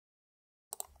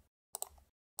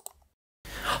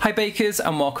Hi bakers,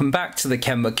 and welcome back to the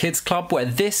Kenwood Kids Club, where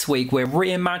this week we're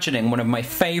reimagining one of my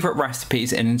favourite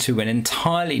recipes into an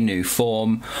entirely new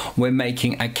form. We're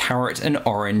making a carrot and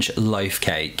orange loaf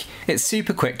cake. It's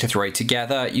super quick to throw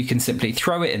together. You can simply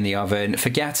throw it in the oven,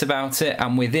 forget about it,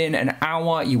 and within an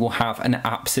hour you will have an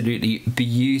absolutely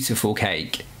beautiful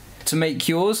cake. To make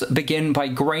yours, begin by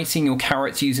grating your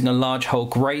carrots using a large hole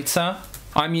grater.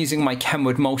 I'm using my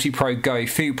Kenwood Multi-Pro Go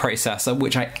food processor,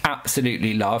 which I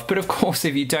absolutely love, but of course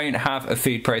if you don't have a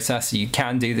food processor you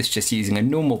can do this just using a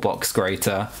normal box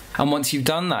grater. And once you've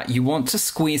done that, you want to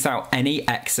squeeze out any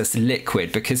excess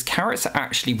liquid because carrots are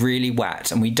actually really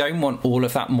wet and we don't want all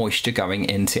of that moisture going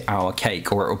into our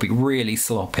cake or it will be really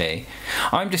sloppy.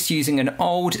 I'm just using an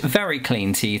old, very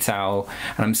clean tea towel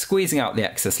and I'm squeezing out the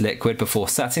excess liquid before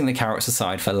setting the carrots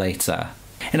aside for later.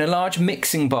 In a large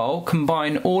mixing bowl,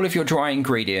 combine all of your dry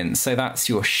ingredients, so that's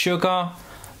your sugar,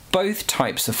 both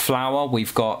types of flour,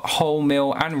 we've got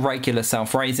wholemeal and regular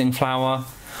self-raising flour,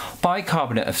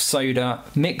 bicarbonate of soda,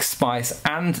 mixed spice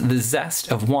and the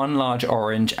zest of one large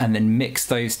orange, and then mix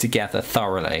those together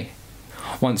thoroughly.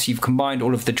 Once you've combined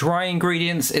all of the dry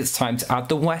ingredients, it's time to add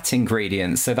the wet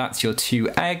ingredients, so that's your 2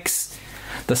 eggs,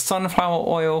 the sunflower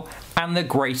oil and the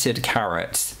grated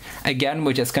carrot. Again,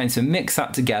 we're just going to mix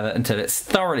that together until it's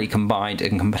thoroughly combined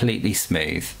and completely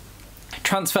smooth.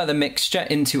 Transfer the mixture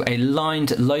into a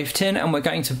lined loaf tin and we're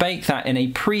going to bake that in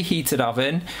a preheated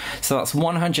oven, so that's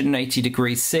 180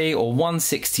 degrees C or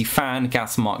 160 fan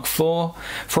gas mark 4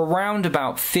 for around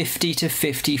about 50 to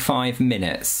 55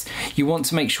 minutes. You want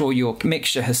to make sure your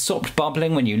mixture has stopped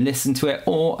bubbling when you listen to it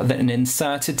or that an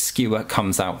inserted skewer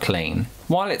comes out clean.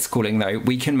 While it's cooling though,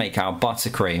 we can make our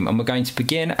buttercream and we're going to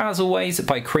begin as always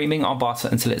by creaming our butter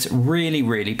until it's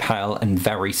really pale and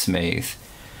very smooth.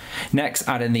 Next,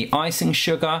 add in the icing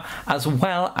sugar as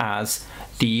well as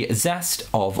the zest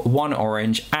of 1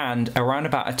 orange and around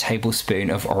about a tablespoon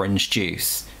of orange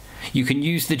juice. You can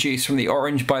use the juice from the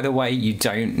orange, by the way, you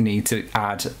don't need to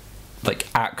add like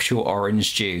actual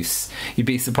orange juice. You'd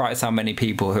be surprised how many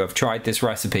people who have tried this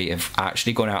recipe have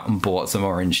actually gone out and bought some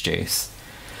orange juice.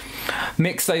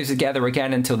 Mix those together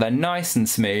again until they're nice and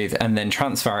smooth and then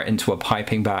transfer it into a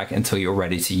piping bag until you're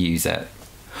ready to use it.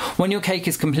 When your cake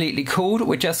is completely cooled,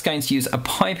 we're just going to use a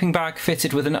piping bag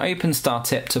fitted with an open star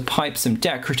tip to pipe some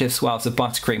decorative swirls of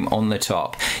buttercream on the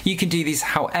top. You can do these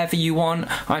however you want.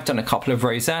 I've done a couple of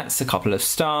rosettes, a couple of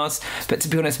stars, but to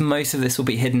be honest, most of this will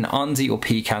be hidden under your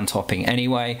pecan topping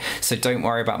anyway, so don't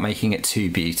worry about making it too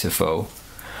beautiful.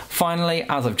 Finally,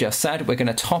 as I've just said, we're going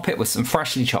to top it with some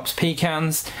freshly chopped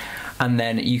pecans, and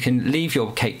then you can leave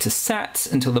your cake to set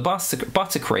until the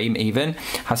buttercream even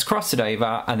has crusted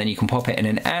over, and then you can pop it in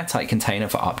an airtight container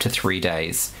for up to 3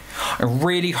 days. I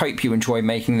really hope you enjoy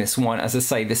making this one. As I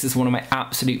say, this is one of my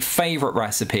absolute favourite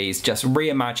recipes, just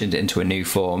reimagined into a new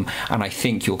form, and I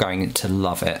think you're going to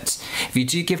love it. If you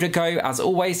do give it a go, as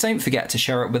always, don't forget to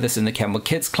share it with us in the Kenwood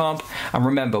Kids Club, and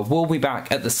remember, we'll be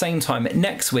back at the same time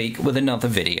next week with another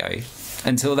video.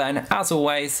 Until then, as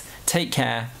always, take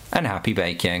care and happy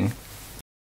baking.